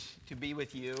to be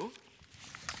with you.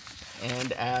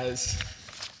 And as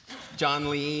John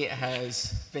Lee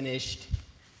has finished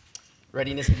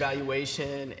readiness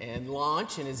evaluation and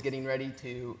launch and is getting ready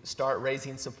to start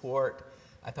raising support,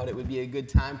 I thought it would be a good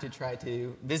time to try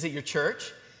to visit your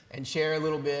church and share a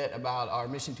little bit about our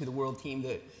Mission to the World team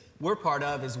that we're part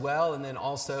of as well, and then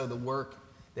also the work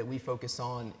that we focus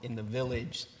on in the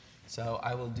village. So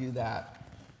I will do that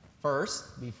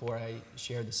first before I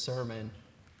share the sermon.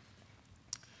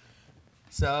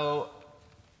 So,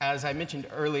 as I mentioned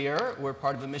earlier, we're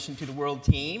part of a Mission to the World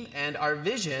team, and our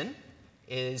vision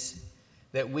is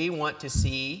that we want to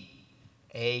see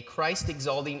a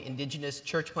Christ-exalting indigenous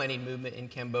church planting movement in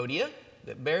Cambodia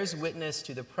that bears witness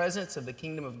to the presence of the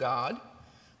kingdom of God,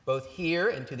 both here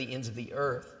and to the ends of the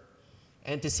earth.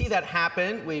 And to see that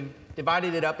happen, we've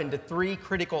divided it up into three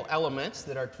critical elements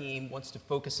that our team wants to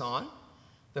focus on.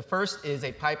 The first is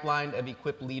a pipeline of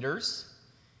equipped leaders.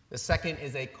 The second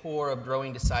is a core of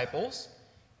growing disciples.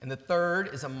 And the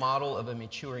third is a model of a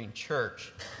maturing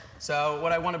church. So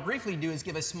what I want to briefly do is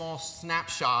give a small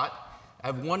snapshot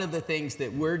of one of the things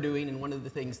that we're doing and one of the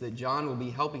things that John will be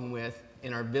helping with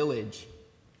in our village.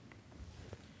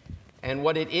 And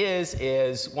what it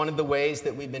is one of the ways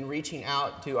that we've been reaching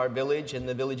out to our village and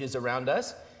the villages around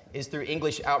us is through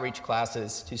English outreach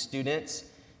classes to students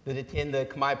that attend the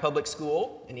Khmer Public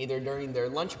School, and either during their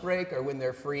lunch break or when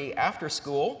they're free after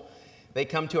school, they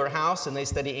come to our house and they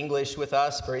study English with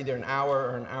us for either an hour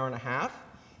or an hour and a half.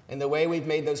 And the way we've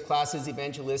made those classes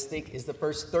evangelistic is the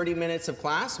first 30 minutes of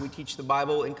class, we teach the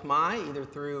Bible in Khmer, either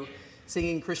through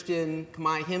singing Christian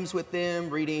Khmer hymns with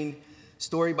them, reading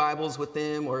story Bibles with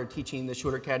them, or teaching the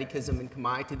shorter catechism in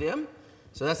Khmer to them.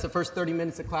 So that's the first 30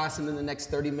 minutes of class, and then the next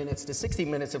 30 minutes to 60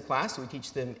 minutes of class, we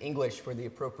teach them English for the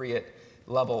appropriate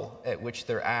level at which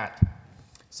they're at.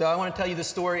 So I want to tell you the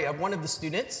story of one of the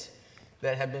students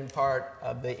that have been part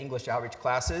of the English outreach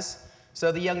classes.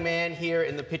 So the young man here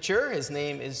in the picture, his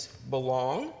name is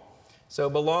Belong. So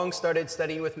Belong started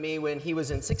studying with me when he was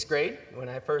in 6th grade, when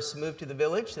I first moved to the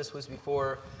village. This was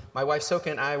before my wife Soka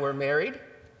and I were married.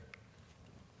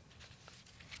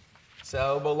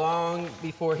 So Belong,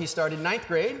 before he started 9th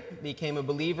grade, became a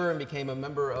believer and became a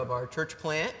member of our church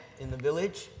plant in the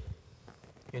village.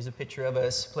 Here's a picture of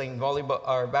us playing volleyball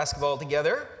or basketball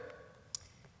together.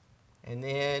 And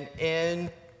then in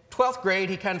 12th grade,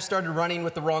 he kind of started running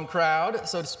with the wrong crowd,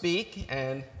 so to speak,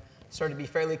 and started to be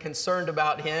fairly concerned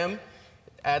about him.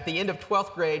 At the end of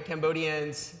 12th grade,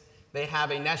 Cambodians, they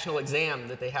have a national exam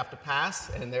that they have to pass,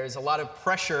 and there's a lot of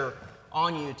pressure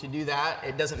on you to do that.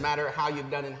 It doesn't matter how you've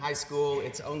done in high school.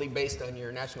 It's only based on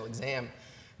your national exam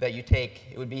that you take.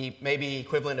 It would be maybe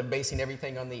equivalent of basing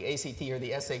everything on the ACT or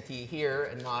the SAT here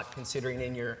and not considering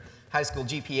in your high school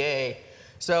GPA.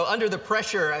 So under the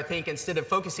pressure, I think instead of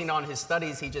focusing on his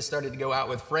studies, he just started to go out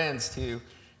with friends to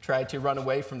try to run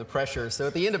away from the pressure. So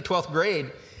at the end of 12th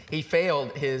grade, he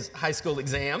failed his high school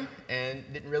exam and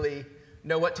didn't really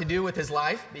know what to do with his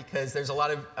life, because there's a lot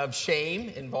of shame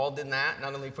involved in that,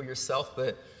 not only for yourself,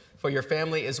 but for your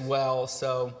family as well.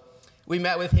 So we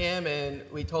met with him and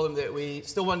we told him that we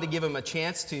still wanted to give him a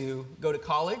chance to go to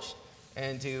college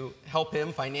and to help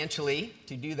him financially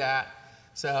to do that.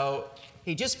 So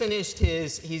he just finished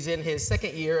he's in his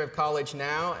 2nd year of college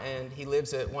now, and he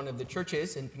lives at one of the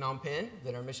churches in Phnom Penh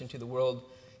that our Mission to the World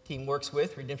team works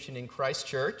with, Redemption in Christ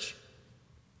Church.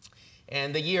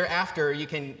 And the year after, you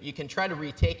can try to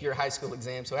retake your high school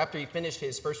exam. So after he finished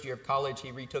his 1st year of college,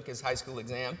 he retook his high school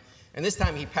exam, and this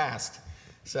time he passed.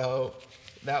 So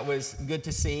that was good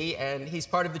to see, and he's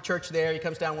part of the church there. He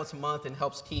comes down once a month and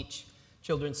helps teach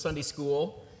children's Sunday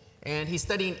school, and he's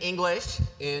studying English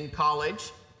in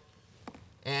college.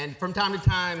 And from time to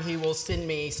time, he will send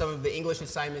me some of the English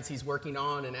assignments he's working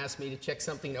on and ask me to check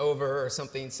something over or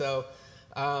something. So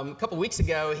a couple weeks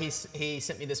ago, he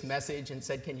sent me this message and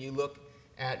said, "Can you look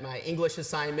at my English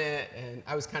assignment?" And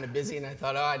I was kind of busy, and I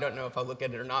thought, I don't know if I'll look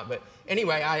at it or not. But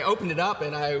anyway, I opened it up,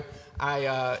 and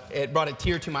it brought a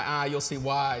tear to my eye. You'll see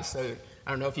why. So I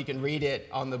don't know if you can read it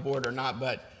on the board or not,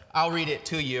 but I'll read it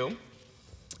to you.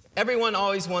 "Everyone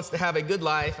always wants to have a good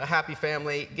life, a happy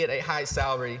family, get a high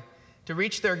salary, to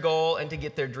reach their goal and to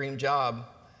get their dream job.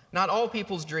 Not all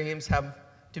people's dreams have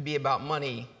to be about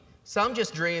money. Some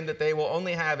just dream that they will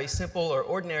only have a simple or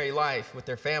ordinary life with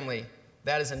their family.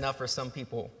 That is enough for some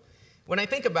people. When I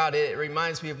think about it, it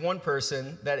reminds me of one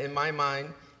person that in my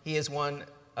mind, he is one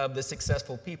of the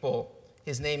successful people.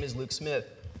 His name is Luke Smith.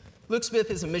 Luke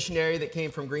Smith is a missionary that came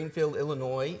from Greenfield,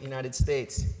 Illinois, United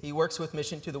States. He works with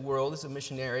Mission to the World as a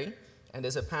missionary and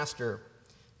as a pastor.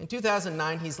 In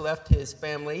 2009, he's left his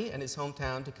family and his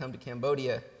hometown to come to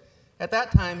Cambodia. At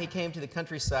that time, he came to the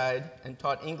countryside and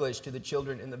taught English to the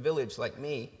children in the village like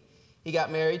me. He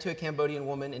got married to a Cambodian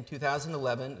woman in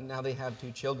 2011, and now they have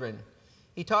 2 children.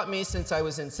 He taught me since I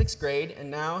was in 6th grade, and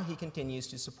now he continues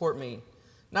to support me.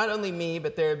 Not only me,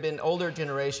 but there have been older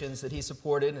generations that he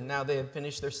supported, and now they have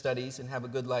finished their studies and have a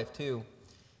good life too.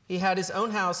 He had his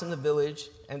own house in the village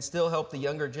and still helped the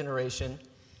younger generation,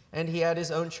 and he had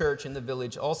his own church in the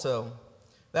village also.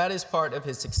 That is part of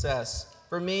his success.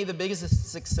 For me, the biggest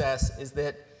success is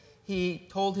that he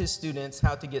told his students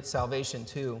how to get salvation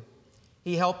too.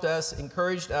 He helped us,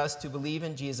 encouraged us to believe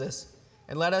in Jesus,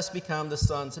 and let us become the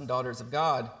sons and daughters of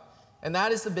God. And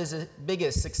that is the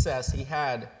biggest success he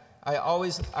had. I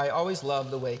always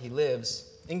love the way he lives.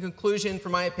 In conclusion, for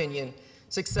my opinion,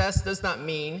 success does not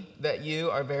mean that you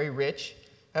are very rich,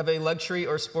 have a luxury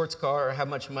or sports car, or have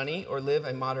much money, or live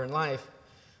a modern life.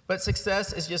 But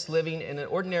success is just living in an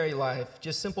ordinary life,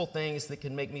 just simple things that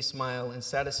can make me smile and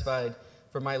satisfied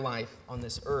for my life on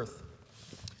this earth.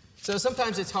 So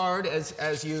sometimes it's hard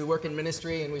as you work in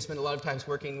ministry, and we spend a lot of times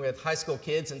working with high school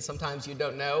kids, and sometimes you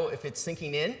don't know if it's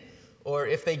sinking in or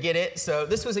if they get it. So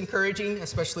this was encouraging,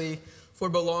 especially for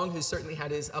Belong, who certainly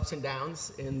had his ups and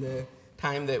downs in the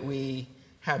time that we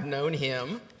have known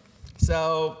him.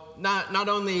 So not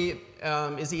only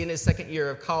is he in his 2nd year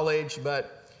of college,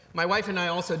 but my wife and I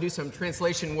also do some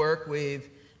translation work. We've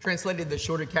translated the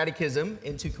Shorter Catechism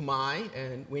into Khmer,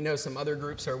 and we know some other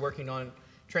groups are working on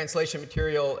translation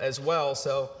material as well.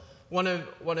 So one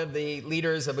of the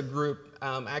leaders of a group,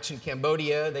 Action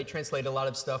Cambodia, they translate a lot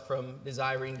of stuff from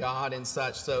Desiring God and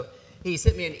such. So he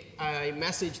sent me a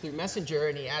message through Messenger,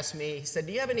 and he asked me, he said,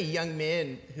 do you have any young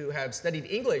men who have studied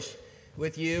English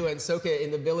with you and Soka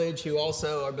in the village who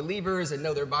also are believers and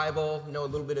know their Bible, know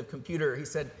a little bit of computer? He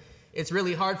said, it's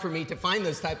really hard for me to find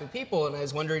those type of people, and I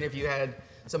was wondering if you had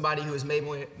somebody who was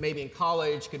maybe in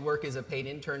college, could work as a paid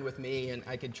intern with me, and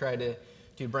I could try to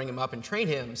bring him up and train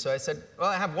him. So I said, well,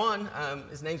 I have one.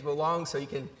 His name's Belong, so you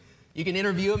can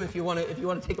interview him if you want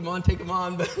to take him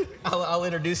on, but I'll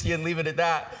introduce you and leave it at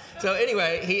that. So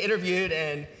anyway, he interviewed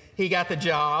and he got the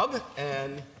job,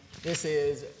 and this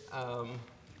is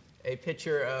a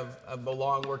picture of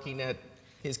Belong working at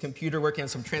his computer, working on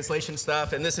some translation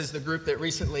stuff, and this is the group that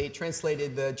recently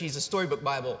translated the Jesus Storybook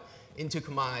Bible into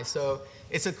Khmer. So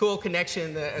it's a cool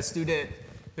connection that a student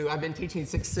who I've been teaching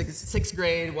sixth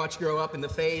grade, watched grow up in the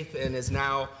faith, and is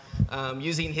now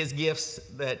using his gifts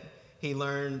that he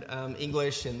learned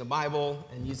English and the Bible,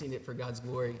 and using it for God's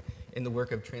glory in the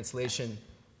work of translation.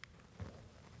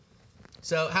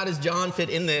 So how does John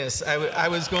fit in this? I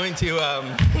was going to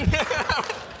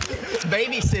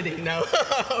babysitting, no.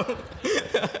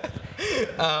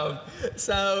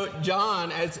 So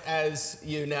John, as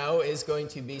you know, is going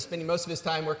to be spending most of his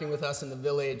time working with us in the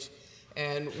village.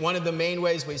 And one of the main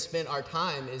ways we spent our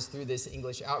time is through this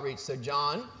English outreach. So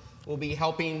John will be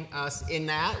helping us in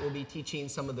that. We'll be teaching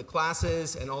some of the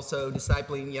classes and also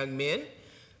discipling young men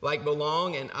like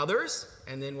Belong and others.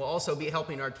 And then we'll also be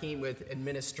helping our team with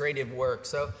administrative work.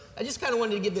 So I just kind of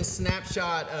wanted to give this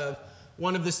snapshot of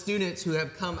one of the students who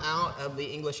have come out of the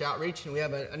English outreach. And we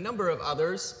have a number of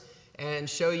others, and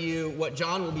show you what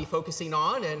John will be focusing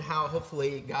on and how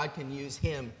hopefully God can use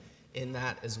him in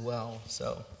that as well.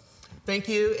 So thank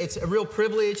you. It's a real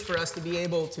privilege for us to be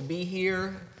able to be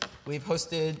here. We've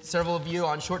hosted several of you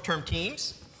on short-term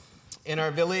teams in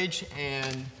our village,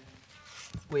 and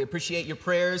we appreciate your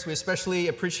prayers. We especially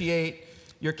appreciate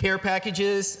your care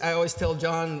packages. I always tell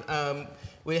John,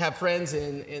 we have friends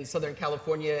in Southern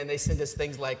California, and they send us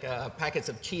things like packets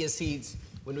of chia seeds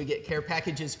when we get care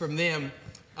packages from them.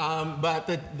 But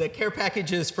the care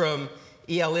packages from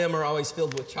ELM are always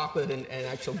filled with chocolate and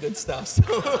actual good stuff. So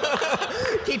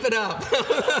keep it up.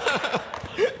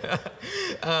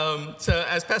 So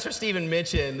as Pastor Stephen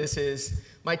mentioned, this is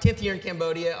my 10th year in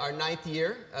Cambodia, our 9th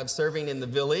year of serving in the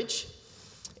village.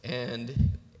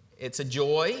 And it's a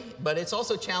joy, but it's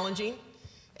also challenging.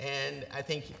 And I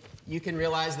think you can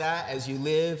realize that as you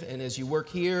live and as you work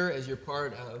here, as you're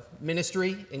part of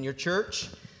ministry in your church.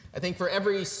 I think for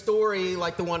every story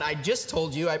like the one I just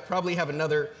told you, I probably have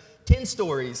another 10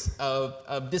 stories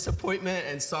of disappointment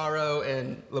and sorrow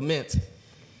and lament.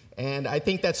 And I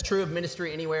think that's true of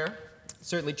ministry anywhere,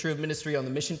 certainly true of ministry on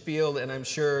the mission field, and I'm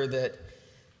sure that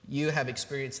you have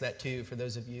experienced that too, for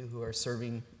those of you who are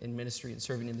serving in ministry and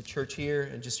serving in the church here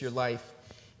and just your life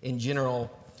in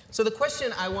general. So the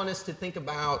question I want us to think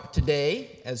about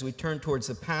today as we turn towards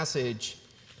the passage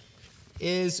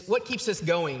is, what keeps us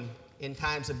going in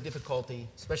times of difficulty,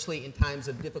 especially in times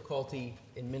of difficulty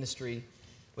in ministry,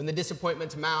 when the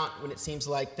disappointments mount, when it seems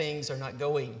like things are not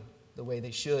going the way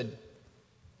they should.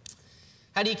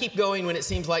 How do you keep going when it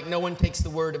seems like no one takes the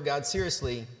word of God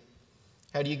seriously?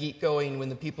 How do you keep going when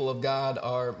the people of God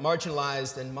are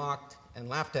marginalized and mocked and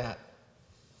laughed at?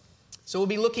 So we'll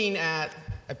be looking at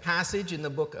a passage in the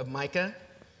book of Micah.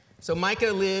 So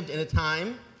Micah lived in a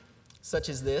time such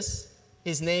as this.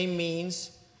 His name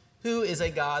means, "Who is a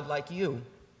God like you?"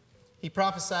 He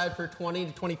prophesied for 20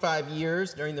 to 25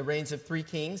 years during the reigns of 3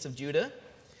 kings of Judah.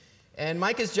 And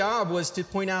Micah's job was to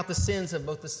point out the sins of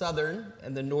both the southern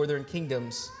and the northern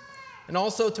kingdoms, and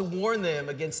also to warn them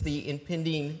against the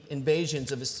impending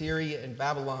invasions of Assyria and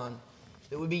Babylon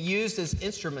that would be used as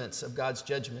instruments of God's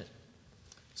judgment.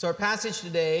 So our passage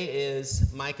today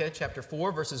is Micah chapter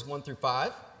 4, verses 1 through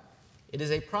 5. It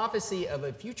is a prophecy of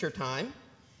a future time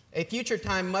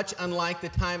much unlike the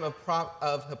time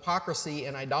of hypocrisy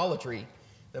and idolatry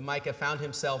that Micah found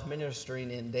himself ministering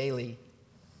in daily.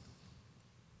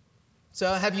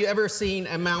 So have you ever seen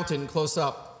a mountain close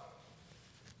up?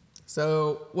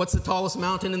 So what's the tallest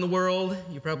mountain in the world?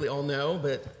 You probably all know,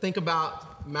 but think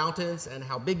about mountains and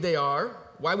how big they are,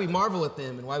 why we marvel at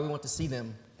them, and why we want to see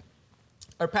them.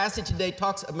 Our passage today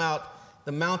talks about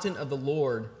the mountain of the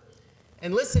Lord.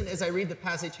 And listen as I read the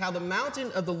passage how the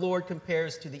mountain of the Lord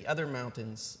compares to the other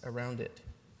mountains around it.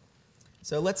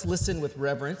 So let's listen with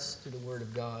reverence to the word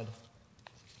of God.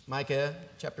 Micah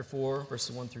chapter 4,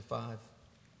 verses 1 through 5.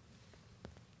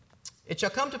 It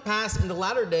shall come to pass in the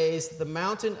latter days that the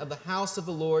mountain of the house of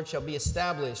the Lord shall be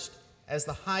established as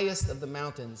the highest of the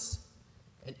mountains,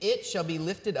 and it shall be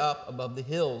lifted up above the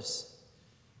hills.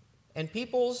 And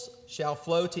peoples shall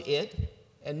flow to it,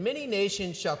 and many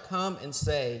nations shall come and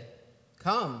say,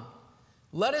 "Come,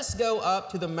 let us go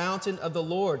up to the mountain of the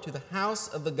Lord, to the house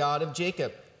of the God of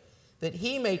Jacob, that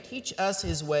he may teach us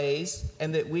his ways,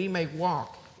 and that we may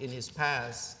walk in his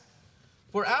paths.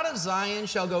 For out of Zion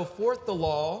shall go forth the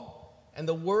law, and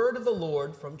the word of the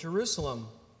Lord from Jerusalem.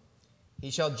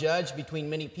 He shall judge between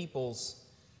many peoples,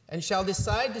 and shall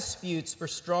decide disputes for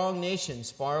strong nations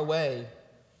far away.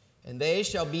 And they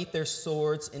shall beat their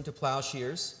swords into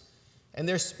plowshares, and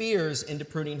their spears into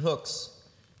pruning hooks.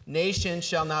 Nation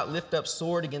shall not lift up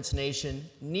sword against nation,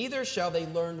 neither shall they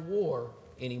learn war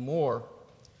any more.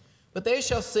 But they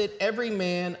shall sit every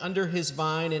man under his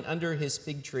vine and under his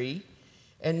fig tree,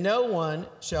 and no one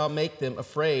shall make them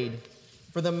afraid.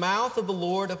 For the mouth of the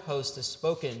Lord of hosts has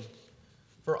spoken.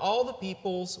 For all the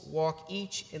peoples walk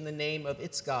each in the name of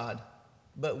its God,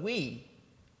 but we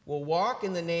will walk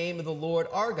in the name of the Lord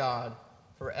our God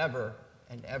forever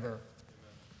and ever."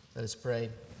 Let us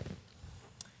pray.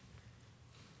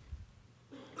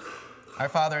 Our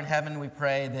Father in heaven, we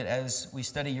pray that as we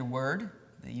study your word,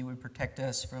 that you would protect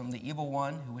us from the evil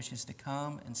one who wishes to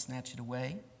come and snatch it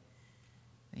away,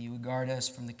 that you would guard us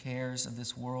from the cares of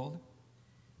this world,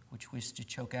 which wish to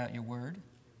choke out your word,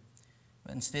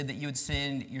 but instead that you would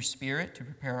send your Spirit to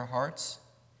prepare our hearts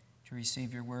to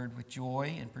receive your word with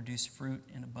joy and produce fruit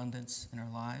in abundance in our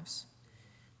lives.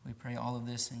 We pray all of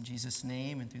this in Jesus'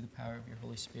 name and through the power of your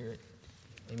Holy Spirit.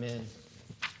 Amen.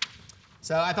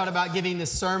 So I thought about giving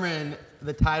this sermon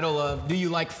the title of "Do You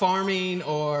Like Farming?"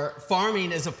 or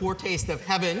 "Farming is a Foretaste of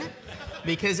Heaven,"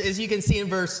 because as you can see in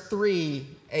verse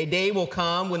 3, a day will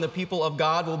come when the people of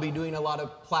God will be doing a lot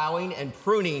of plowing and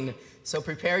pruning, so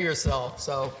prepare yourself.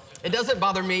 So it doesn't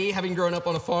bother me, having grown up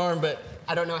on a farm, but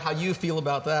I don't know how you feel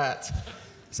about that.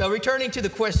 So returning to the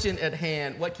question at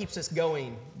hand, what keeps us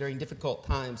going during difficult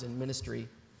times in ministry?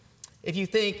 If you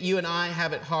think you and I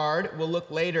have it hard, we'll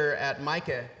look later at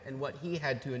Micah and what he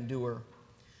had to endure.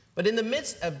 But in the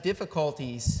midst of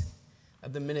difficulties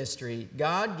of the ministry,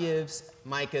 God gives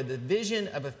Micah the vision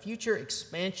of a future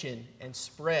expansion and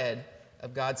spread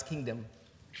of God's kingdom.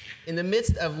 In the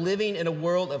midst of living in a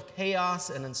world of chaos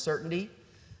and uncertainty,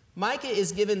 Micah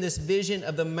is given this vision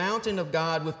of the mountain of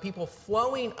God with people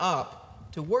flowing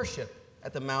up to worship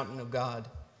at the mountain of God.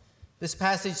 This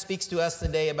passage speaks to us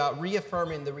today about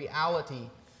reaffirming the reality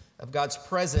of God's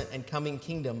present and coming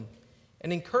kingdom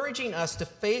and encouraging us to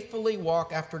faithfully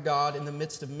walk after God in the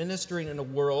midst of ministering in a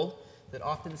world that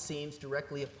often seems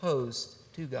directly opposed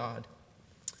to God.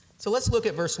 So let's look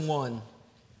at verse 1.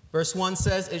 Verse 1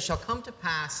 says, "It shall come to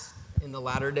pass in the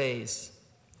latter days."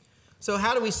 So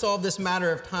how do we solve this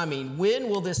matter of timing? When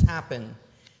will this happen?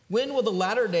 When will the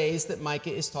latter days that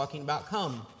Micah is talking about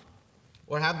come?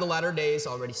 Or have the latter days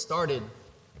already started?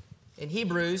 In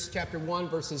Hebrews chapter 1,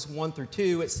 verses 1 through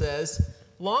 2, it says,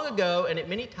 "Long ago and at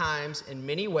many times in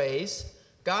many ways,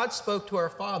 God spoke to our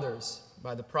fathers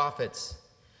by the prophets.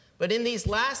 But in these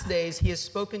last days, he has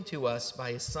spoken to us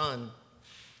by his Son."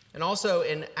 And also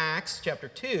in Acts chapter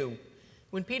 2,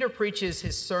 when Peter preaches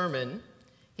his sermon,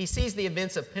 he sees the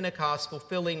events of Pentecost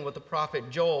fulfilling what the prophet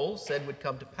Joel said would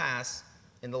come to pass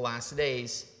in the last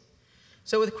days.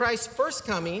 So with Christ's first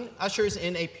coming ushers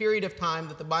in a period of time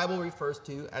that the Bible refers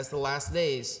to as the last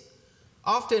days.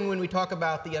 Often when we talk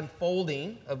about the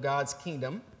unfolding of God's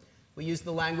kingdom, we use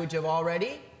the language of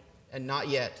already and not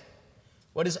yet.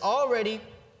 What is already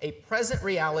a present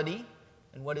reality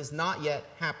and what has not yet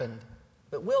happened,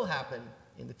 but will happen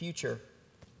in the future.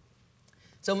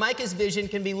 So Micah's vision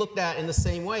can be looked at in the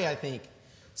same way, I think.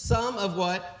 Some of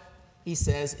what he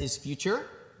says is future,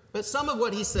 but some of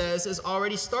what he says has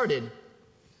already started,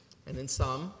 and then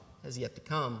some has yet to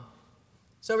come.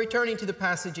 So returning to the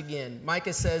passage again,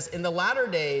 Micah says, "In the latter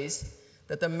days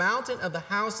that the mountain of the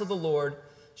house of the Lord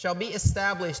shall be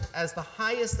established as the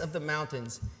highest of the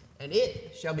mountains, and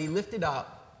it shall be lifted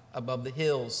up above the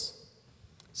hills."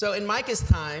 So in Micah's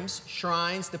times,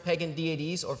 shrines to pagan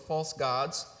deities or false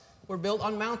gods were built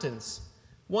on mountains.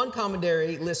 One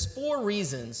commentary lists 4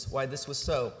 reasons why this was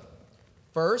so.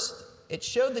 First, it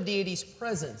showed the deity's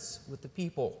presence with the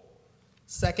people.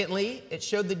 Secondly, it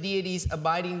showed the deity's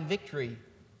abiding victory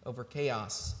over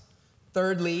chaos.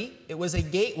 Thirdly, it was a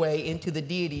gateway into the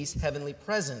deity's heavenly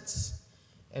presence.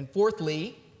 And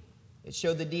fourthly, it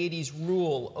showed the deity's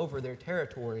rule over their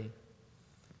territory.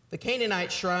 The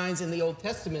Canaanite shrines in the Old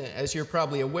Testament, as you're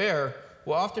probably aware,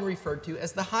 were often referred to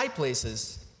as the high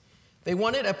places. They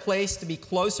wanted a place to be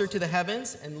closer to the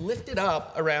heavens and lifted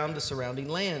up around the surrounding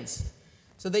lands.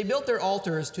 So they built their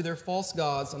altars to their false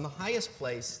gods on the highest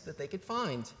place that they could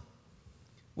find.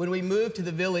 When we moved to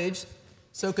the village,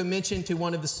 Soka mentioned to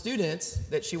one of the students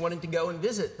that she wanted to go and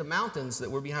visit the mountains that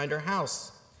were behind her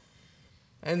house.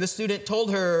 And the student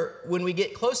told her, "When we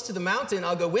get close to the mountain,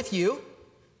 I'll go with you,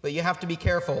 but you have to be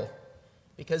careful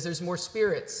because there's more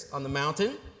spirits on the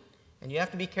mountain, and you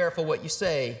have to be careful what you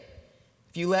say.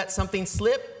 If you let something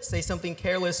slip, say something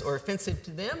careless or offensive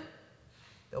to them,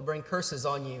 they'll bring curses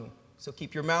on you. So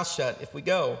keep your mouth shut if we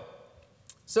go."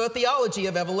 So a theology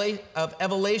of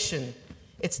elevation,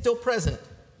 it's still present.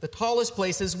 The tallest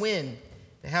places win.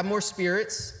 They have more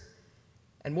spirits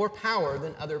and more power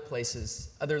than other places,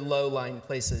 other low-lying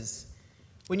places.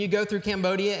 When you go through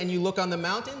Cambodia and you look on the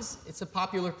mountains, it's a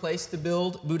popular place to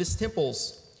build Buddhist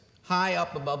temples, high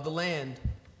up above the land,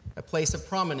 a place of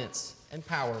prominence and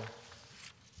power.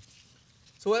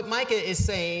 So what Micah is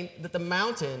saying, that the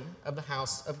mountain of the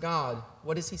house of God,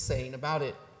 what is he saying about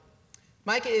it?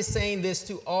 Micah is saying this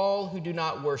to all who do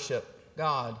not worship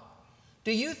God.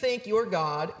 Do you think your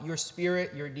God, your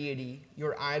spirit, your deity,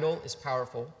 your idol is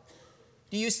powerful?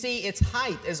 Do you see its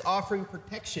height as offering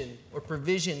protection or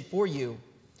provision for you,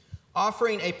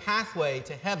 offering a pathway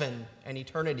to heaven and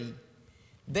eternity?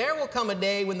 There will come a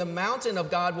day when the mountain of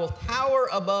God will tower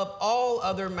above all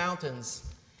other mountains.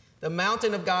 The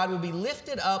mountain of God will be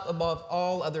lifted up above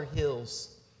all other hills.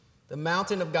 The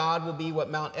mountain of God will be what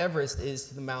Mount Everest is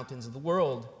to the mountains of the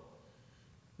world.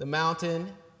 The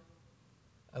mountain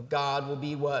of God will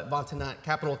be what Vantanat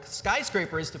Capital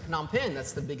Skyscraper is to Phnom Penh.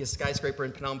 That's the biggest skyscraper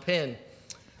in Phnom Penh.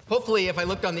 Hopefully, if I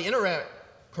looked on the internet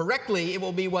correctly, it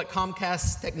will be what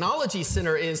Comcast Technology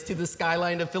Center is to the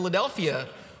skyline of Philadelphia,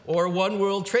 or One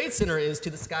World Trade Center is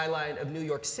to the skyline of New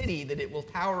York City, that it will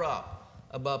tower up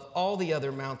above all the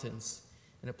other mountains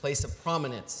in a place of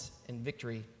prominence and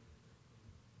victory.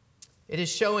 It is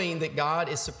showing that God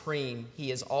is supreme.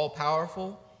 He is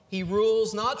all-powerful. He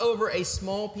rules not over a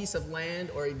small piece of land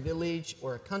or a village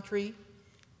or a country,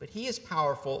 but he is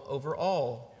powerful over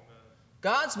all. Amen.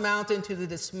 God's mountain, to the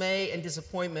dismay and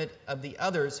disappointment of the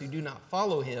others who do not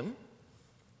follow him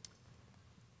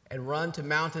and run to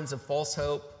mountains of false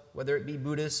hope, whether it be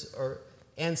Buddhist or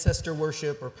ancestor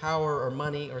worship or power or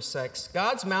money or sex,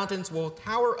 God's mountains will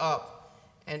tower up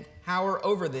and tower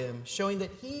over them, showing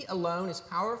that he alone is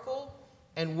powerful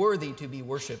and worthy to be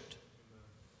worshiped.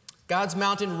 God's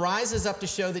mountain rises up to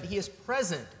show that he is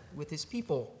present with his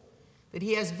people, that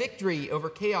he has victory over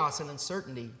chaos and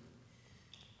uncertainty,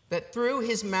 that through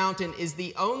his mountain is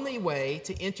the only way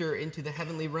to enter into the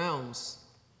heavenly realms.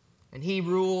 And he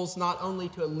rules not only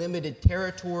to a limited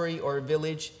territory or a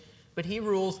village, but he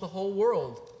rules the whole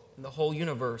world and the whole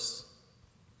universe.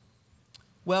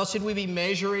 Well, should we be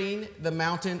measuring the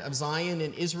mountain of Zion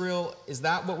in Israel? Is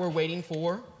that what we're waiting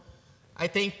for? I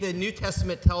think the New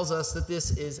Testament tells us that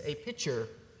this is a picture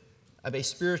of a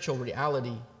spiritual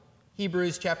reality.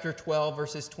 Hebrews chapter 12,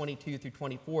 verses 22 through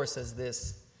 24 says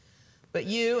this: "But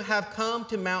you have come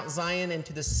to Mount Zion and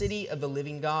to the city of the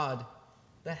living God,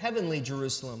 the heavenly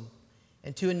Jerusalem,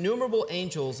 and to innumerable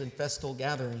angels in festal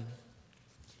gathering,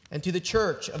 and to the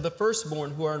church of the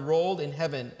firstborn who are enrolled in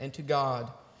heaven, and to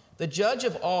God, the judge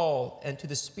of all, and to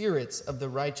the spirits of the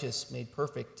righteous made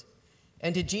perfect,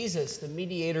 and to Jesus, the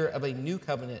mediator of a new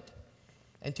covenant,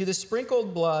 and to the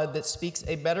sprinkled blood that speaks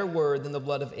a better word than the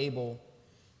blood of Abel.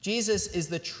 Jesus is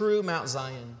the true Mount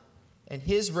Zion, and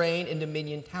his reign and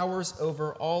dominion towers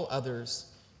over all others,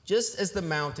 just as the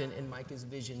mountain in Micah's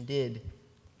vision did.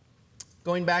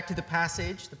 Going back to the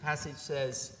passage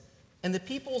says, and the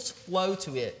peoples flow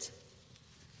to it.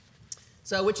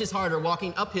 So which is harder,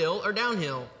 walking uphill or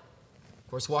downhill? Of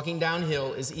course, walking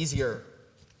downhill is easier.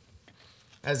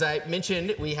 As I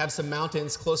mentioned, we have some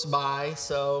mountains close by,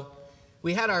 so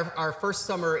we had our first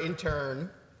summer intern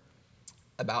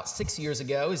about 6 years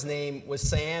ago. His name was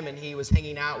Sam, and he was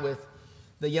hanging out with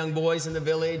the young boys in the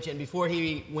village, and before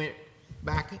he went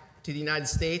back to the United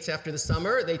States after the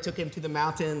summer, they took him to the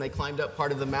mountain. They climbed up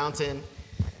part of the mountain.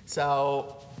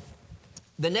 So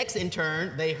the next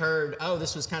intern, they heard, oh,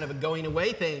 this was kind of a going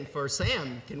away thing for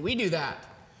Sam. Can we do that?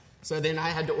 So then I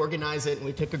had to organize it, and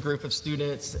we took a group of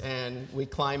students, and we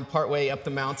climbed partway up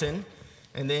the mountain.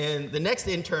 And then the next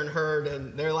intern heard,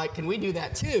 and they're like, can we do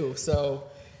that too? So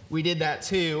we did that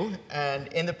too. And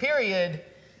in the period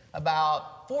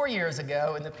about 4 years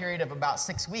ago, in the period of about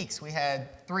 6 weeks, we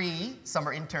had 3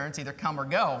 summer interns either come or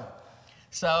go.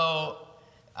 So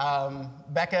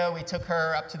Becca, we took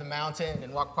her up to the mountain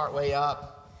and walked partway up.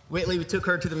 Whitley, we took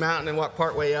her to the mountain and walked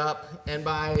partway up. And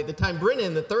by the time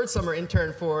Brennan, the 3rd summer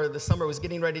intern for the summer, was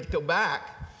getting ready to go back,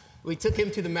 we took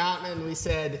him to the mountain and we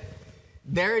said,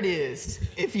 there it is.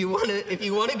 If you want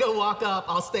to go walk up,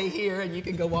 I'll stay here and you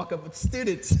can go walk up with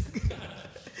students.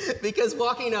 Because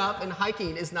walking up and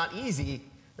hiking is not easy,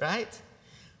 right?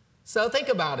 So think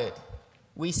about it.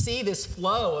 We see this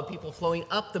flow of people flowing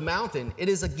up the mountain. It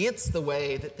is against the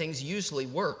way that things usually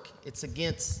work. It's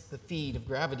against the feed of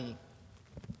gravity.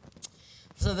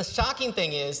 So the shocking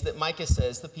thing is that Micah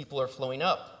says the people are flowing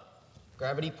up.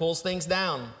 Gravity pulls things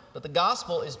down, but the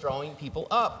gospel is drawing people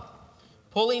up,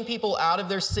 pulling people out of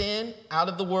their sin, out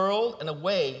of the world, and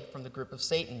away from the grip of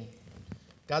Satan.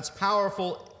 God's power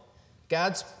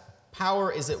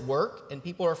is at work, and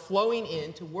people are flowing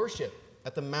in to worship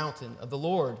at the mountain of the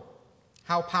Lord.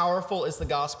 How powerful is the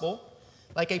gospel?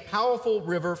 Like a powerful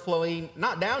river flowing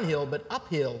not downhill, but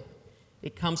uphill.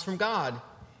 It comes from God.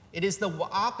 It is the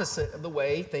opposite of the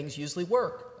way things usually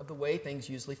work, of the way things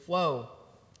usually flow.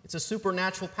 It's a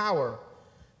supernatural power.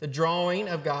 The drawing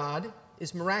of God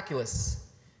is miraculous.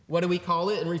 What do we call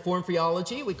it in Reformed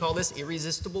theology? We call this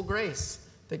irresistible grace,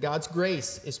 that God's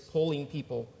grace is pulling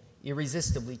people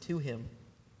irresistibly to him.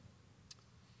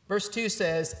 Verse 2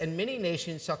 says, and many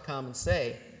nations shall come and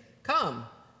say, come,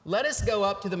 let us go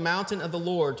up to the mountain of the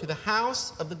Lord, to the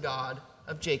house of the God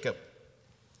of Jacob.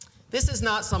 This is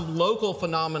not some local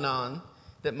phenomenon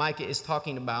that Micah is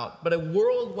talking about, but a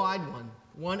worldwide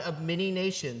one of many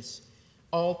nations,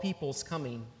 all peoples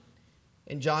coming.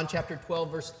 In John chapter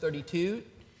 12, verse 32,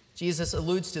 Jesus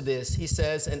alludes to this. He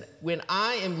says, and when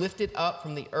I am lifted up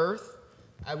from the earth,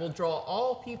 I will draw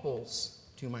all peoples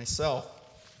to myself.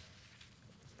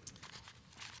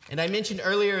 And I mentioned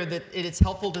earlier that it is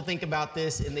helpful to think about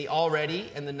this in the already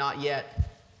and the not yet.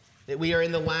 That we are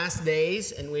in the last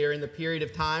days and we are in the period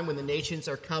of time when the nations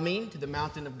are coming to the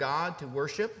mountain of God to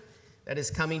worship. That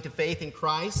is coming to faith in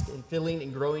Christ and filling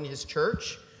and growing his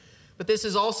church. But this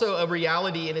is also a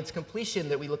reality in its completion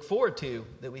that we look forward to,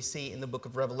 that we see in the book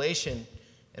of Revelation,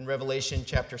 in Revelation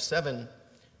chapter 7.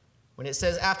 When it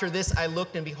says, after this I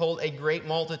looked and behold a great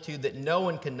multitude that no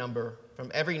one can number,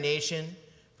 from every nation,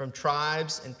 from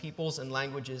tribes and peoples and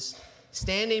languages,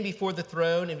 standing before the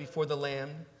throne and before the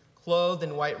Lamb, clothed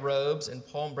in white robes and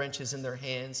palm branches in their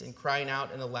hands, and crying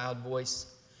out in a loud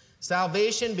voice,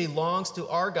 salvation belongs to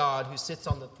our God who sits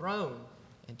on the throne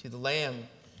and to the Lamb.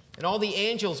 And all the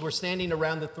angels were standing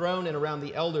around the throne and around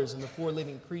the elders and the 4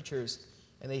 living creatures,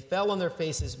 and they fell on their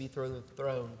faces before the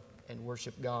throne and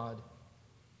worshiped God.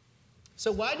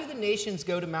 So why do the nations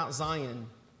go to Mount Zion?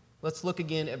 Let's look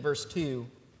again at verse 2.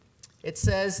 It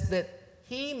says that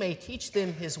he may teach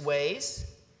them his ways,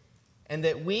 and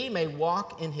that we may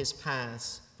walk in his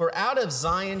paths. For out of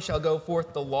Zion shall go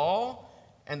forth the law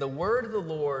and the word of the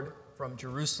Lord from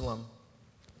Jerusalem.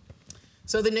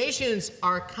 So the nations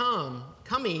are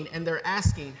coming, and they're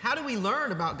asking, how do we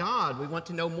learn about God? We want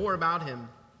to know more about him.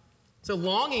 So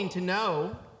longing to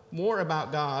know more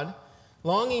about God,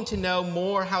 longing to know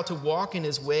more how to walk in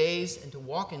his ways and to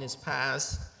walk in his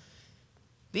paths.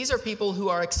 These are people who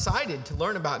are excited to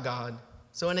learn about God.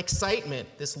 So an excitement,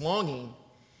 this longing,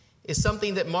 is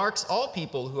something that marks all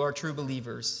people who are true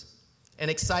believers. An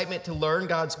excitement to learn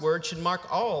God's word should mark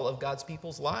all of God's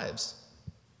people's lives.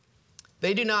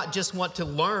 They do not just want to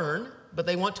learn, but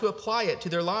they want to apply it to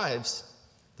their lives.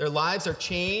 Their lives are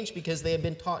changed because they have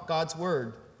been taught God's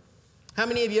word. How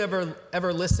many of you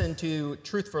ever listened to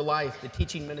Truth for Life, the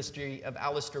teaching ministry of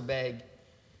Alistair Begg?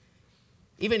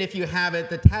 Even if you have it,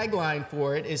 the tagline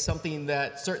for it is something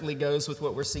that certainly goes with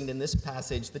what we're seeing in this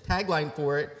passage. The tagline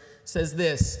for it says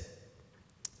this: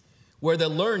 where the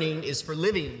learning is for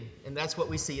living. And that's what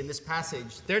we see in this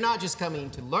passage. They're not just coming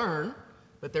to learn,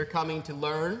 but they're coming to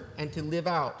learn and to live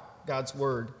out God's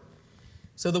word.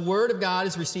 So the word of God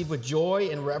is received with joy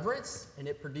and reverence, and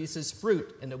it produces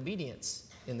fruit and obedience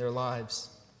in their lives.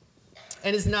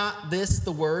 And is not this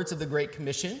the words of the Great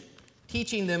Commission,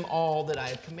 teaching them all that I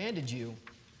have commanded you?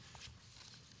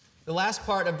 The last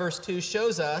part of verse 2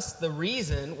 shows us the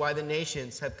reason why the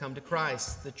nations have come to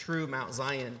Christ, the true Mount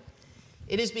Zion.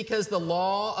 It is because the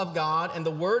law of God and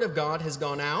the word of God has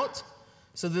gone out,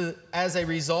 so that as a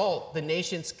result, the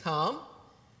nations come.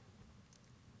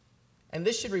 And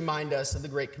this should remind us of the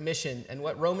Great Commission and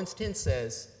what Romans 10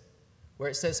 says, where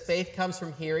it says faith comes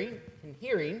from hearing, and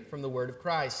hearing from the word of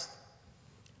Christ.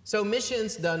 So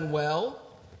missions done well,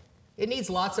 it needs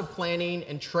lots of planning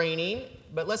and training,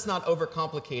 but let's not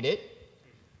overcomplicate it.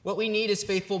 What we need is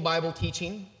faithful Bible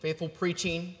teaching, faithful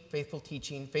preaching, faithful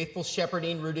teaching, faithful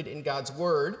shepherding rooted in God's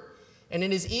word. And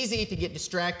it is easy to get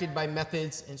distracted by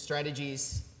methods and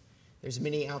strategies. There's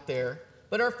many out there.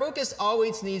 But our focus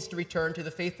always needs to return to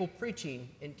the faithful preaching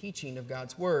and teaching of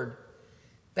God's word.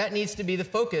 That needs to be the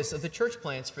focus of the church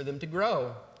plants for them to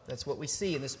grow. That's what we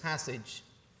see in this passage.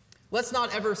 Let's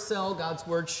not ever sell God's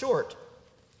word short.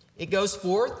 It goes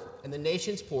forth, and the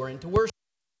nations pour into worship.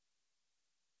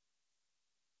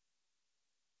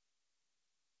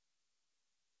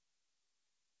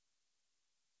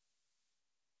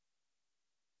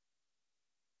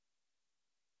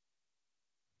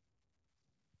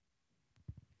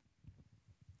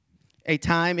 A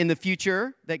time in the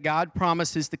future that God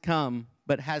promises to come,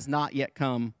 but has not yet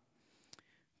come.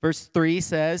 Verse 3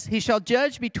 says, he shall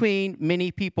judge between many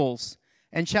peoples,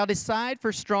 and shall decide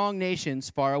for strong nations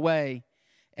far away.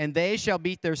 And they shall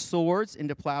beat their swords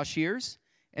into plowshares,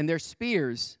 and their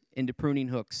spears into pruning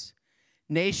hooks.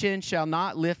 Nation shall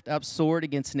not lift up sword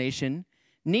against nation,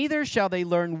 neither shall they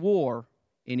learn war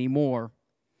anymore.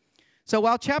 So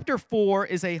while chapter 4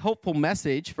 is a hopeful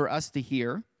message for us to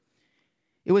hear,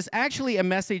 it was actually a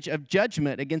message of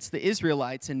judgment against the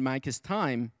Israelites in Micah's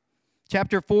time.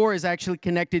 Chapter 4 is actually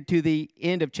connected to the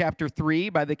end of chapter 3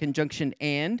 by the conjunction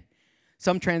and.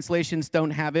 Some translations don't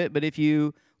have it, but if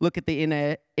you look at the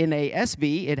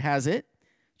NASB, it has it.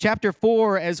 Chapter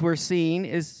 4, as we're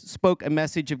seeing, spoke a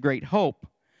message of great hope,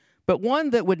 but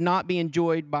one that would not be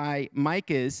enjoyed by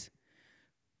Micah's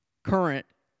current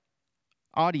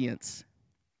audience.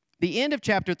 The end of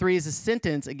chapter 3 is a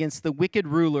sentence against the wicked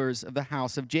rulers of the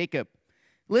house of Jacob.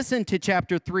 Listen to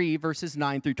chapter 3, verses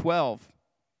 9 through 12.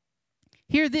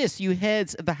 Hear this, you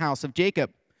heads of the house of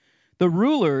Jacob, the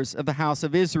rulers of the house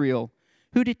of Israel,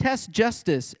 who detest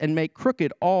justice and make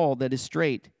crooked all that is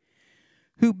straight,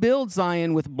 who build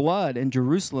Zion with blood and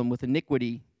Jerusalem with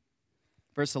iniquity.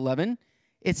 Verse 11,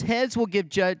 its heads will give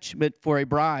judgment for a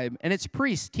bribe, and its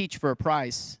priests teach for a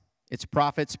price. Its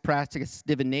prophets practice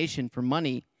divination for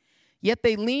money. Yet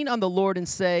they lean on the Lord and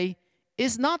say,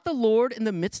 is not the Lord in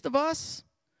the midst of us?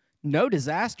 No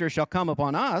disaster shall come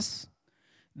upon us.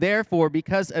 Therefore,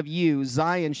 because of you,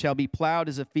 Zion shall be plowed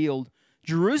as a field.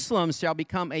 Jerusalem shall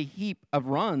become a heap of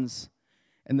runs,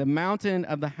 and the mountain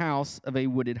of the house of a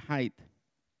wooded height.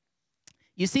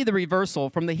 You see the reversal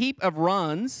from the heap of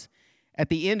runs at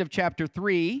the end of chapter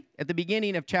 3, at the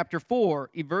beginning of chapter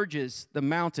 4, emerges the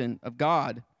mountain of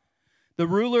God. The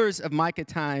rulers of Micah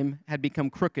time had become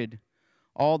crooked.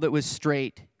 All that was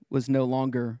straight was no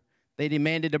longer. They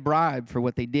demanded a bribe for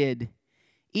what they did.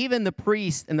 Even the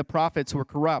priests and the prophets were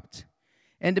corrupt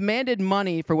and demanded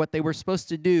money for what they were supposed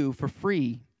to do for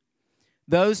free.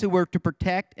 Those who were to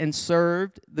protect and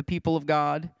serve the people of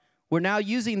God were now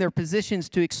using their positions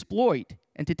to exploit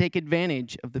and to take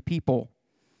advantage of the people.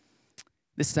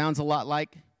 This sounds a lot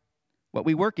like what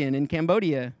we work in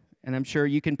Cambodia, and I'm sure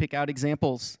you can pick out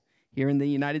examples here in the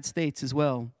United States as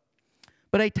well.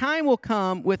 But a time will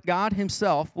come when God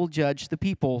himself will judge the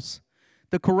peoples.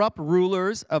 The corrupt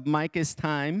rulers of Micah's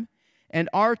time and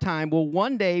our time will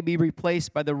one day be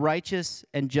replaced by the righteous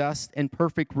and just and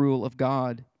perfect rule of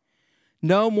God.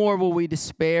 No more will we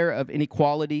despair of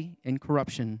inequality and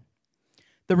corruption.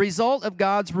 The result of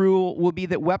God's rule will be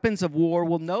that weapons of war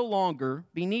will no longer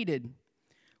be needed.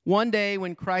 One day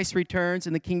when Christ returns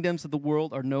and the kingdoms of the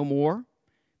world are no more,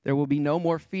 there will be no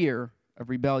more fear of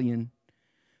rebellion.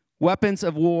 Weapons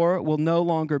of war will no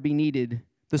longer be needed.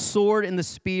 The sword and the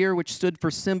spear, which stood for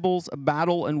symbols of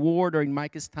battle and war during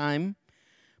Micah's time,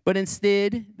 but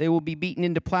instead they will be beaten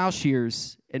into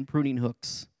plowshares and pruning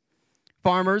hooks.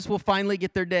 Farmers will finally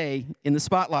get their day in the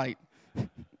spotlight.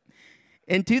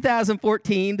 In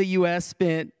 2014, the U.S.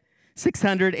 spent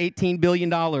 $618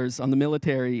 billion on the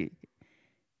military.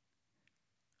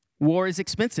 War is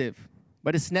expensive,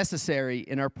 but it's necessary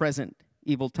in our present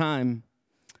evil time.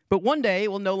 But one day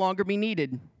it will no longer be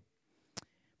needed.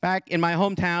 Back in my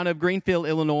hometown of Greenfield,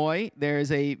 Illinois, there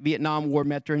is a Vietnam War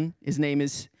veteran. His name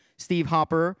is Steve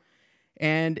Hopper,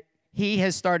 and he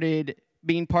has started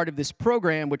being part of this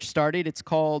program, it's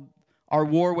called Our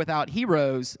War Without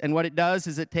Heroes. And what it does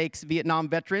is it takes Vietnam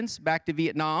veterans back to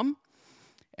Vietnam.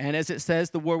 And as it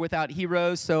says, the war without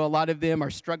heroes, so a lot of them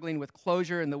are struggling with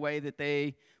closure in the way that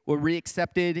they were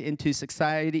reaccepted into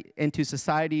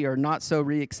society or not so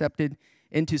reaccepted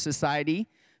into society.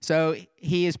 So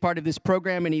he is part of this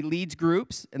program, and he leads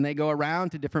groups, and they go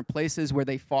around to different places where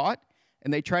they fought,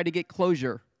 and they try to get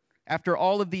closure. After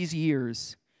all of these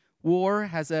years, war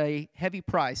has a heavy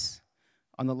price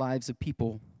on the lives of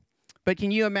people. But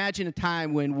can you imagine a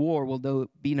time when war will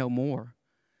be no more?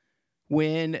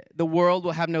 When the world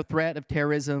will have no threat of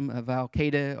terrorism, of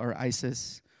Al-Qaeda or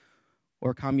ISIS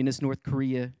or communist North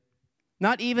Korea.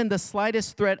 Not even the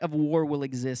slightest threat of war will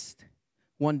exist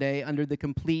one day under the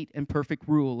complete and perfect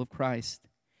rule of Christ.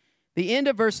 The end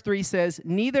of verse 3 says,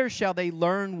 "Neither shall they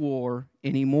learn war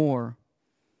anymore."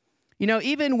 You know,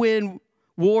 even when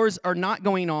wars are not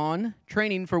going on,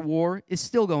 training for war is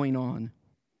still going on.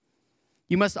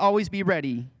 You must always be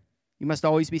ready. You must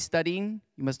always be studying.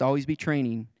 You must always be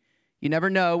training. You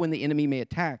never know when the enemy may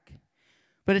attack.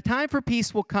 But a time for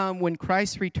peace will come when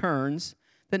Christ returns,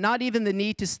 that not even the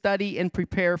need to study and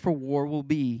prepare for war will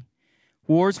be.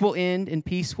 Wars will end and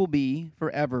peace will be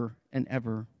forever and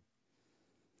ever.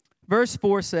 Verse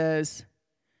 4 says,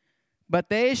 "But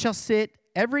they shall sit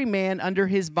every man under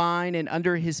his vine and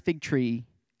under his fig tree,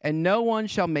 and no one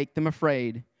shall make them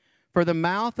afraid, for the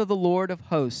mouth of the Lord of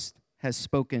hosts has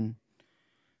spoken."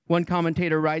 One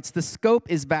commentator writes, the scope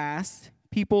is vast,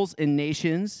 peoples and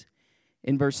nations,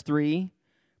 in verse 3,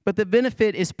 but the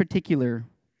benefit is particular,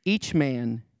 each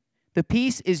man. The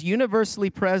peace is universally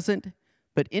present,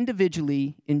 but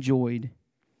individually enjoyed.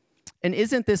 And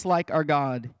isn't this like our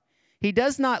God? He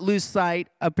does not lose sight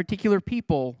of particular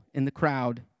people in the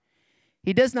crowd.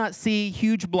 He does not see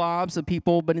huge blobs of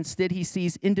people, but instead he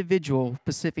sees individual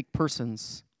Pacific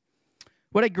persons.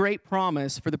 What a great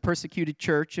promise for the persecuted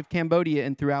church of Cambodia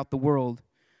and throughout the world.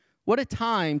 What a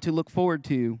time to look forward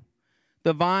to.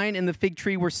 The vine and the fig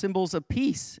tree were symbols of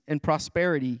peace and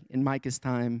prosperity in Micah's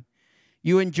time.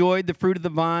 You enjoyed the fruit of the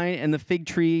vine and the fig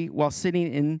tree while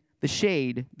sitting in the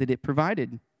shade that it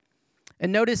provided.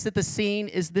 And notice that the scene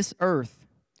is this earth,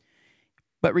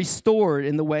 but restored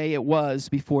in the way it was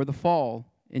before the fall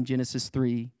in Genesis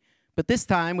 3, but this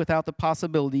time without the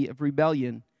possibility of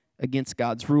rebellion against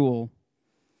God's rule.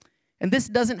 And this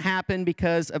doesn't happen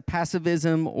because of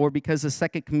passivism or because the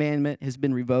second commandment has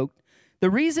been revoked. The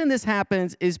reason this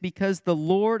happens is because the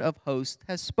Lord of hosts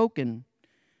has spoken.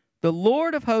 The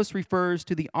Lord of hosts refers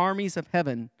to the armies of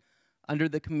heaven under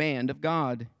the command of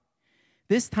God.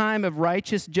 This time of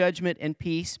righteous judgment and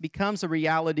peace becomes a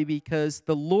reality because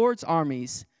the Lord's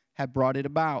armies have brought it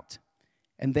about,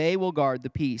 and they will guard the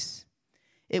peace.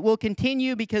 It will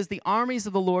continue because the armies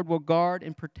of the Lord will guard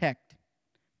and protect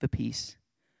the peace.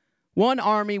 One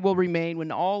army will remain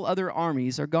when all other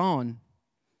armies are gone,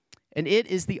 and it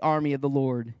is the army of the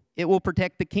Lord. It will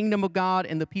protect the kingdom of God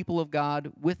and the people of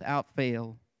God without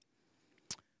fail.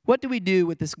 What do we do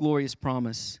with this glorious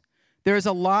promise? There is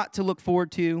a lot to look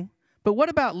forward to, but what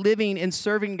about living and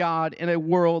serving God in a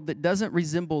world that doesn't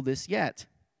resemble this yet?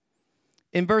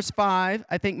 In verse 5,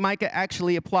 I think Micah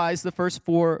actually applies the first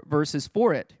 4 verses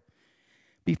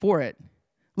before it.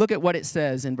 Look at what it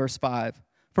says in verse 5.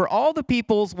 "For all the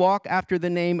peoples walk after the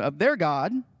name of their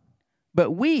God,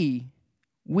 but we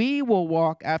will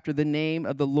walk after the name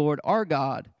of the Lord our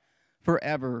God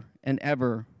forever and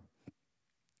ever."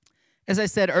 As I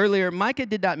said earlier, Micah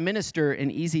did not minister in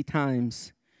easy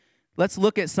times. Let's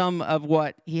look at some of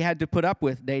what he had to put up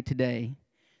with day to day.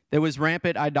 There was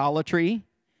rampant idolatry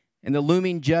and the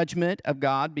looming judgment of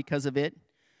God because of it.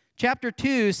 Chapter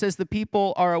 2 says the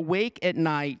people are awake at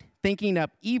night thinking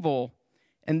up evil,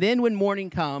 and then when morning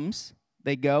comes,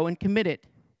 they go and commit it.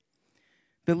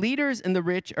 The leaders and the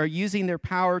rich are using their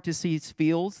power to seize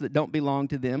fields that don't belong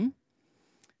to them.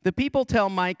 The people tell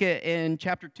Micah in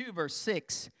chapter 2, verse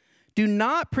 6, "Do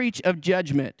not preach of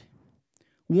judgment.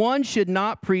 One should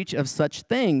not preach of such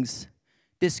things.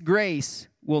 Disgrace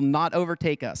will not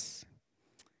overtake us."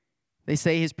 They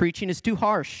say his preaching is too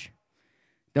harsh.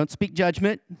 Don't speak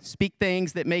judgment. Speak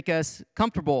things that make us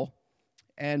comfortable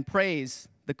and praise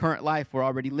the current life we're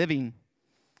already living.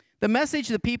 The message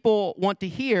the people want to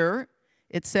hear,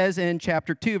 it says in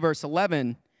chapter 2, verse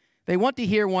 11, they want to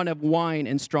hear one of wine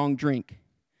and strong drink.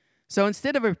 So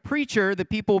instead of a preacher, the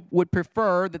people would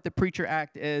prefer that the preacher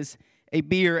act as a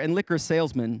beer and liquor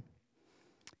salesman.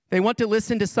 They want to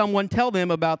listen to someone tell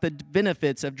them about the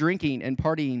benefits of drinking and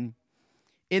partying.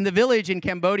 In the village in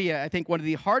Cambodia, I think one of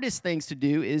the hardest things to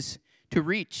do is to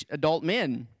reach adult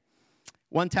men.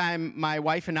 One time, my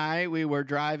wife and I, we were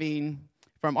driving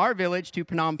from our village to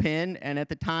Phnom Penh, and at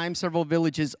the time, several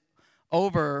villages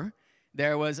over,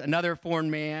 there was another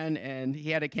foreign man, and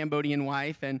he had a Cambodian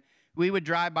wife, and we would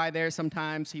drive by there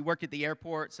sometimes. He worked at the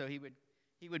airport, so he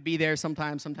would be there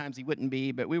sometimes he wouldn't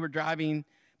be, but we were driving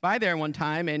by there one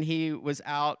time, and he was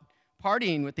out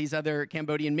partying with these other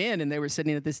Cambodian men, and they were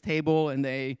sitting at this table, and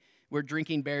they were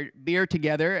drinking beer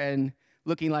together and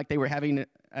looking like they were having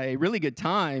a really good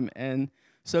time. And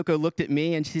Soko looked at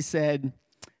me, and she said,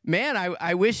 "Man,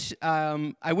 I wish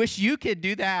you could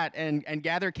do that and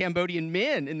gather Cambodian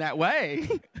men in that way.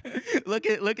 look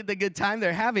at the good time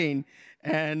they're having."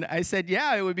 And I said,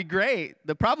 "Yeah, it would be great.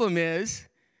 The problem is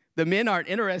the men aren't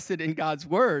interested in God's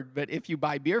word, but if you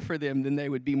buy beer for them, then they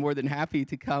would be more than happy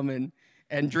to come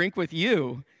and drink with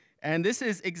you." And this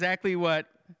is exactly what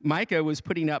Micah was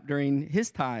putting up during his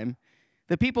time.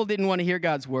 The people didn't want to hear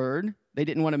God's word. They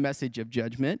didn't want a message of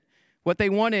judgment. What they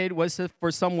wanted was for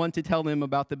someone to tell them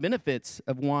about the benefits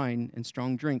of wine and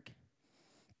strong drink.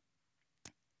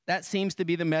 That seems to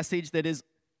be the message that is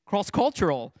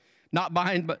cross-cultural, not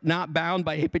bound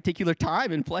by a particular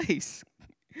time and place.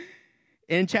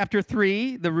 In chapter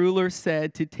 3, the rulers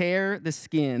said to tear the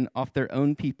skin off their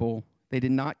own people. They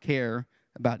did not care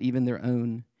about even their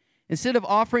own. Instead of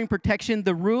offering protection,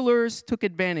 the rulers took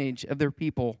advantage of their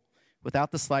people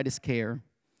without the slightest care.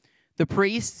 The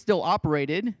priests still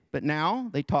operated, but now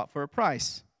they taught for a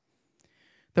price.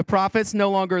 The prophets no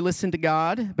longer listened to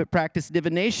God, but practiced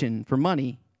divination for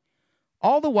money.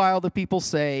 All the while the people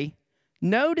say,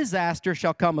 "No disaster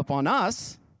shall come upon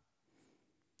us."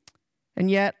 And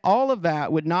yet all of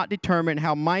that would not determine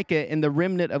how Micah and the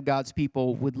remnant of God's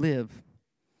people would live.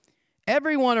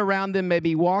 Everyone around them may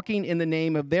be walking in the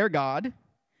name of their God,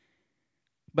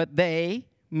 but they,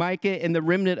 Micah and the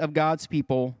remnant of God's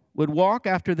people, would walk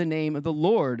after the name of the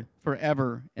Lord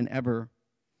forever and ever.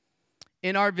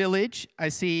 In our village, I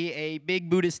see a big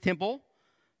Buddhist temple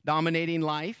dominating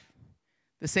life.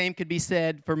 The same could be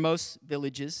said for most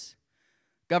villages.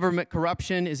 Government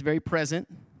corruption is very present.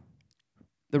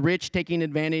 The rich taking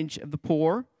advantage of the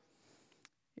poor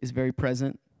is very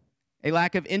present. A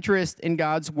lack of interest in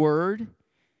God's word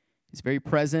is very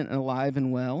present and alive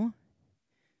and well,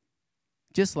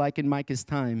 just like in Micah's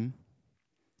time.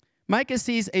 Micah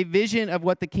sees a vision of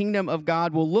what the kingdom of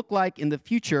God will look like in the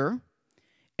future,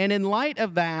 and in light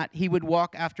of that, he would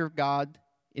walk after God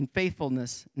in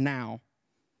faithfulness now.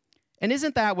 And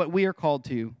isn't that what we are called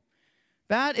to?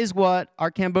 That is what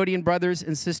our Cambodian brothers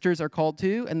and sisters are called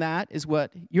to, and that is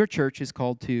what your church is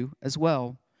called to as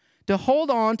well. To hold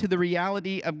on to the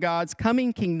reality of God's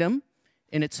coming kingdom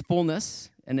in its fullness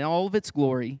and in all of its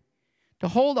glory. To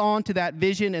hold on to that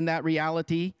vision and that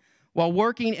reality while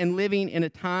working and living in a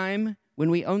time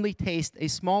when we only taste a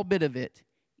small bit of it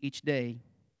each day.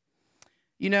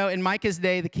 You know, in Micah's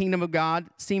day, the kingdom of God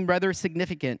seemed rather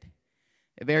significant.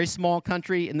 A very small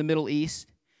country in the Middle East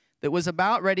that was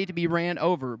about ready to be ran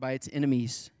over by its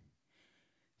enemies.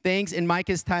 Things in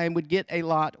Micah's time would get a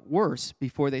lot worse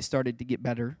before they started to get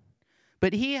better.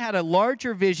 But he had a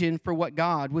larger vision for what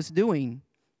God was doing,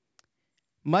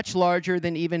 much larger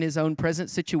than even his own present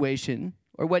situation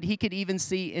or what he could even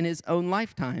see in his own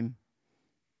lifetime.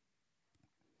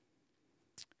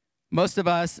 Most of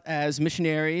us as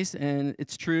missionaries, and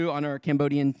it's true on our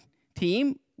Cambodian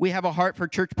team, we have a heart for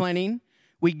church planting.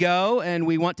 We go and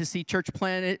we want to see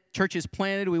churches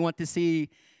planted. We want to see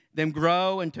them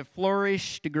grow and to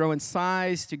flourish, to grow in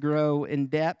size, to grow in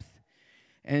depth,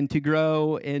 and to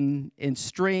grow in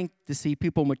strength, to see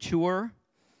people mature.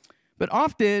 But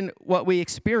often what we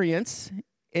experience,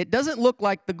 it doesn't look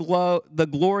like the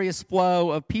glorious flow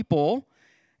of people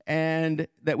and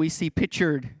that we see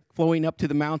pictured flowing up to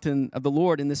the mountain of the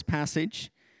Lord in this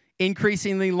passage,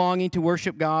 increasingly longing to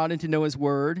worship God and to know his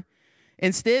word.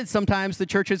 Instead, sometimes the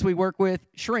churches we work with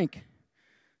shrink.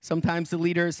 Sometimes the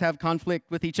leaders have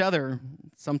conflict with each other.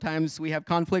 Sometimes we have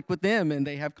conflict with them and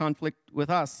they have conflict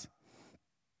with us.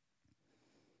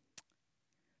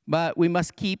 But we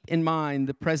must keep in mind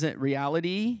the present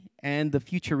reality and the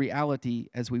future reality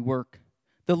as we work.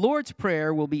 The Lord's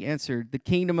Prayer will be answered. The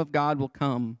kingdom of God will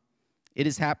come. It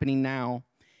is happening now.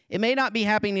 It may not be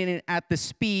happening at the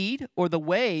speed or the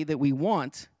way that we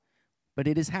want, but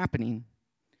it is happening.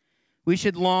 We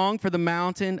should long for the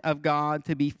mountain of God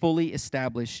to be fully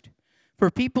established,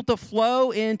 for people to flow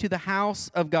into the house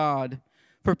of God,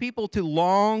 for people to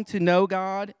long to know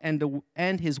God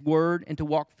and His Word and to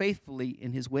walk faithfully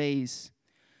in His ways,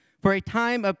 for a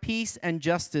time of peace and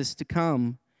justice to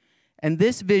come. And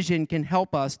this vision can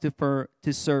help us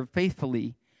to serve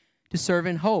faithfully, to serve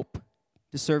in hope,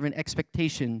 to serve in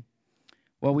expectation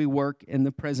while we work in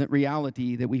the present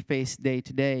reality that we face day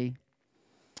to day.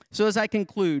 So as I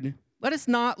conclude, let us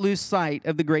not lose sight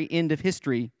of the great end of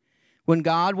history, when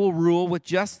God will rule with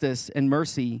justice and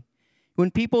mercy, when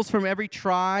peoples from every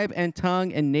tribe and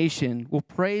tongue and nation will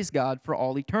praise God for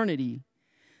all eternity.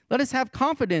 Let us have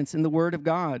confidence in the Word of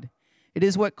God. It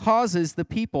is what causes the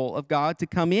people of God to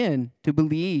come in, to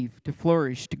believe, to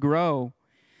flourish, to grow.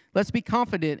 Let's be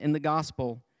confident in the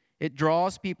gospel. It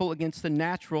draws people against the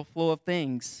natural flow of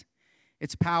things.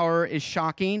 Its power is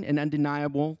shocking and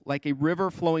undeniable, like a river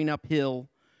flowing uphill,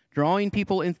 drawing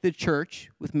people into the church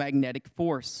with magnetic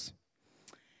force.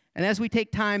 And as we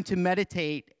take time to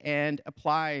meditate and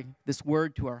apply this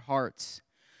word to our hearts,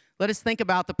 let us think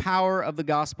about the power of the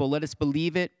gospel. Let us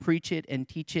believe it, preach it, and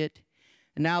teach it.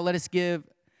 And now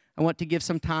I want to give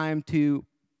some time to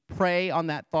pray on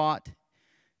that thought,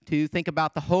 to think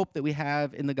about the hope that we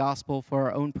have in the gospel for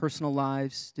our own personal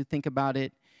lives, to think about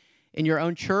it in your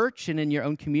own church and in your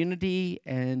own community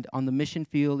and on the mission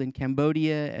field in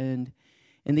Cambodia and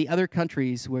in the other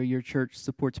countries where your church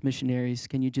supports missionaries.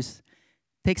 Can you just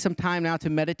take some time now to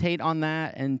meditate on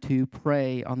that and to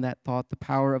pray on that thought, the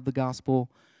power of the gospel,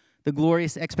 the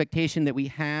glorious expectation that we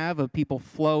have of people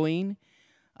flowing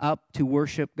up to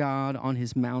worship God on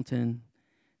His mountain.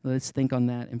 Let's think on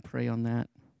that and pray on that.